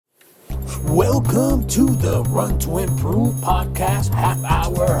Welcome to the Run to Improve podcast half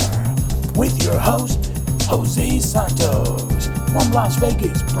hour with your host, Jose Santos from Las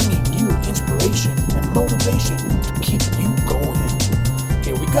Vegas, bringing you inspiration and motivation to keep you going.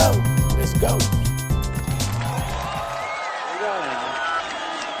 Here we go. Let's go.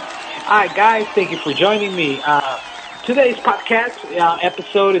 All right, guys, thank you for joining me. Today's podcast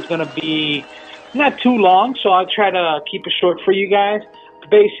episode is going to be not too long, so I'll try to keep it short for you guys.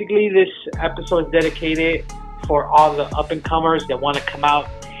 Basically, this episode is dedicated for all the up-and-comers that want to come out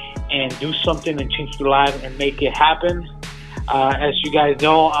and do something and change their lives and make it happen. As you guys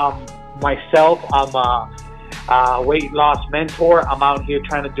know, myself, I'm a weight loss mentor. I'm out here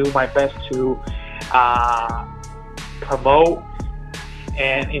trying to do my best to promote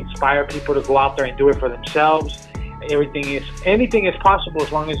and inspire people to go out there and do it for themselves. Anything is possible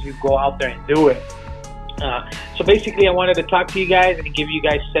as long as you go out there and do it. So basically, I wanted to talk to you guys and give you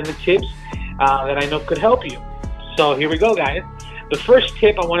guys 7 tips that I know could help you. So here we go, guys. The first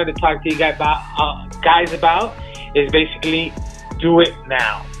tip I wanted to talk to you guys about is basically do it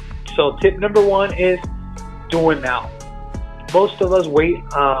now. So tip number 1 is do it now. Most of us wait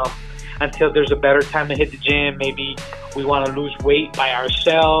until there's a better time to hit the gym. Maybe we want to lose weight by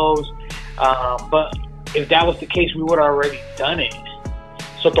ourselves. But if that was the case, we would have already done it.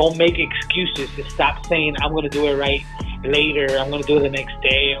 So don't make excuses to stop saying, I'm going to do it right later. I'm going to do it the next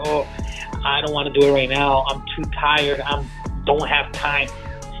day. Or I don't want to do it right now. I'm too tired. I don't have time.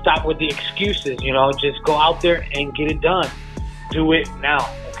 Stop with the excuses, Just go out there and get it done. Do it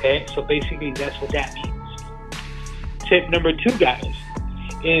now, okay? So basically, that's what that means. Tip number 2, guys,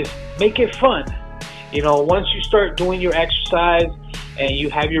 is make it fun. Once you start doing your exercise and you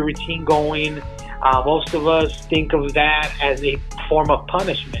have your routine going, most of us think of that as a form of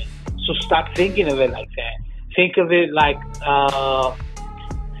punishment. So stop thinking of it like that. Think of it like,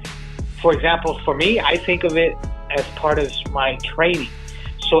 for example, for me, I think of it as part of my training.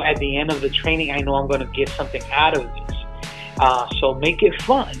 So at the end of the training, I know I'm going to get something out of this. So make it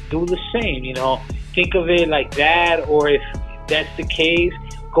fun. Do the same, Think of it like that, or if that's the case,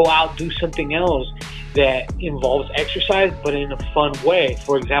 go out, do something else that involves exercise, but in a fun way.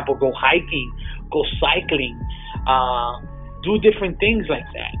 For example, go hiking, go cycling, do different things like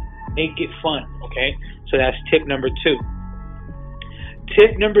that. Make it fun, okay? So that's tip number 2.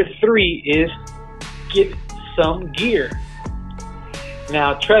 Tip number 3 is get some gear.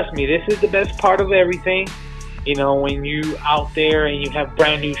 Now, trust me, this is the best part of everything. When you out there and you have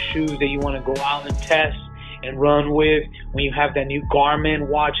brand new shoes that you want to go out and test and run with, when you have that new Garmin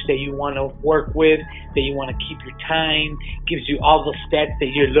watch that you want to work with, that you want to keep your time, gives you all the stats that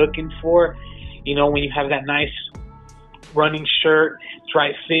you're looking for. When you have that nice running shirt,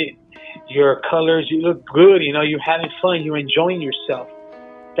 dry fit, your colors, you look good, you're having fun, you're enjoying yourself.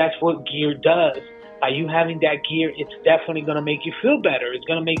 That's what gear does. By you having that gear, it's definitely going to make you feel better. It's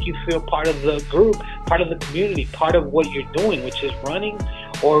going to make you feel part of the group, part of the community, part of what you're doing, which is running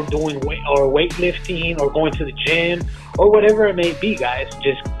or doing weightlifting or going to the gym or whatever it may be, guys.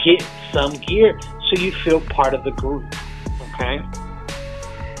 Just get some gear so you feel part of the group, okay?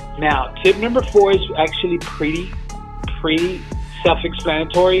 Now, tip number 4 is actually pretty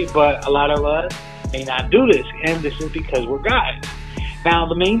self-explanatory, but a lot of us may not do this, and this is because we're guys. Now,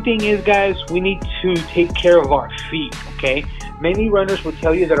 the main thing is, guys, we need to take care of our feet, okay? Many runners will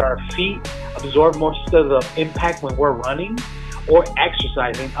tell you that our feet absorb most of the impact when we're running or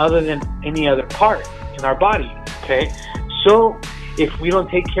exercising other than any other part in our body, okay? So, if we don't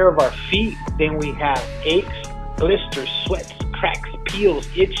take care of our feet, then we have aches, blisters, sweats, cracks, peels,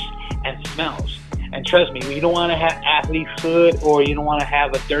 itch, and smells. And trust me, you don't want to have athlete foot, or you don't want to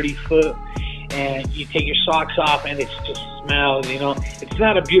have a dirty foot and you take your socks off and it just smells, It's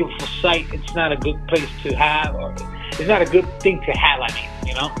not a beautiful sight. It's not a good place to have, or it's not a good thing to have,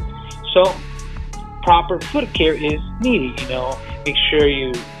 So proper foot care is needed, Make sure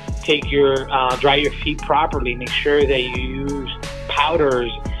you dry your feet properly. Make sure that you use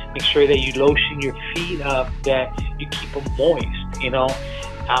powders. Make sure that you lotion your feet up, that you keep them moist,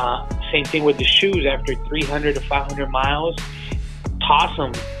 Same thing with the shoes. After 300 to 500 miles, toss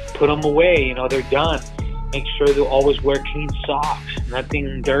them, put them away, they're done. Make sure to always wear clean socks,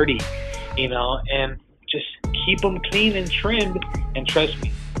 nothing dirty, and just keep them clean and trimmed, and trust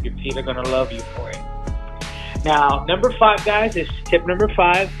me, your feet are going to love you for it. Now, number 5, guys, tip number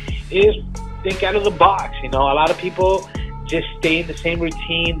 5 is think out of the box. A lot of people just stay in the same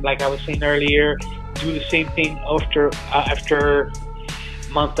routine, like I was saying earlier, do the same thing after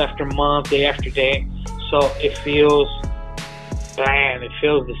month after month, day after day. So it feels bland, it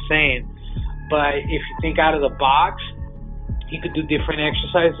feels the same. But if you think out of the box, You could do different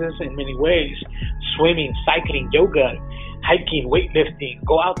exercises in many ways: swimming, cycling, yoga, hiking, weightlifting.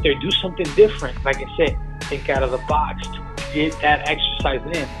 Go out there, do something different. Like I said, think out of the box to get that exercise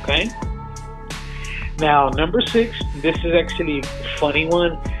in, okay? Now, number 6, this is actually a funny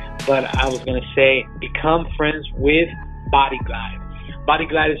one, but I was going to say become friends with BodyGlide.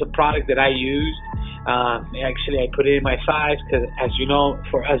 BodyGlide is a product that I use. Actually, I put it in my thighs because, as you know,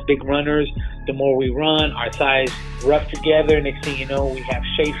 for us big runners, the more we run, our thighs rub together. Next thing you know, we have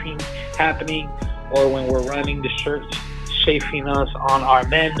chafing happening, or when we're running, the shirt's chafing us on our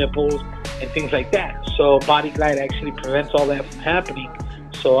man nipples and things like that. So BodyGlide actually prevents all that from happening.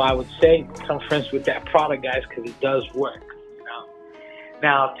 So I would say become friends with that product, guys, because it does work.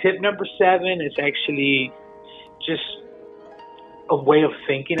 Now, tip number 7 is actually just a way of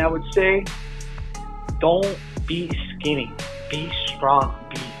thinking, I would say. Don't be skinny. Be strong.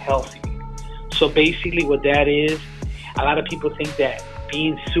 Be healthy. So basically what that is, a lot of people think that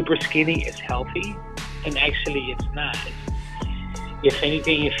being super skinny is healthy, and actually it's not. If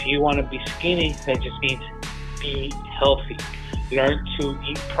anything, if you want to be skinny, that just means be healthy. Learn to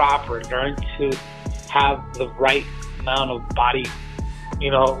eat proper. Learn to have the right amount of body.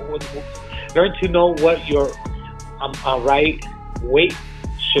 Learn to know what your right weight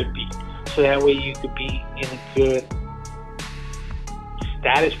should be, so that way you could be in a good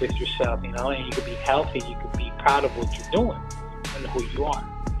status with yourself, and you could be healthy. You could be proud of what you're doing and who you are.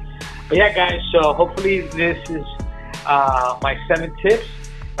 But yeah, guys, so hopefully this is my 7 tips.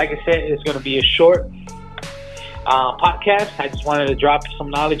 Like I said, it's going to be a short podcast. I just wanted to drop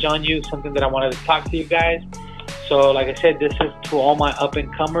some knowledge on you, something that I wanted to talk to you guys. So like I said, this is to all my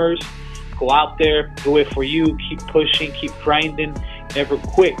up-and-comers. Go out there, do it for you, keep pushing, keep grinding, never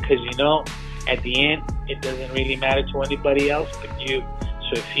quit, because at the end, it doesn't really matter to anybody else but you.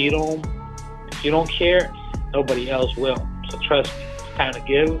 So if you don't care, nobody else will. So trust me, it's time to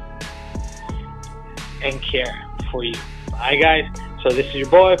give and care for you. Alright, guys, so this is your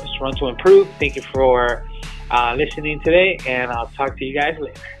boy, Mr. Run to Improve. Thank you for listening today, and I'll talk to you guys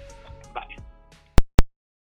later.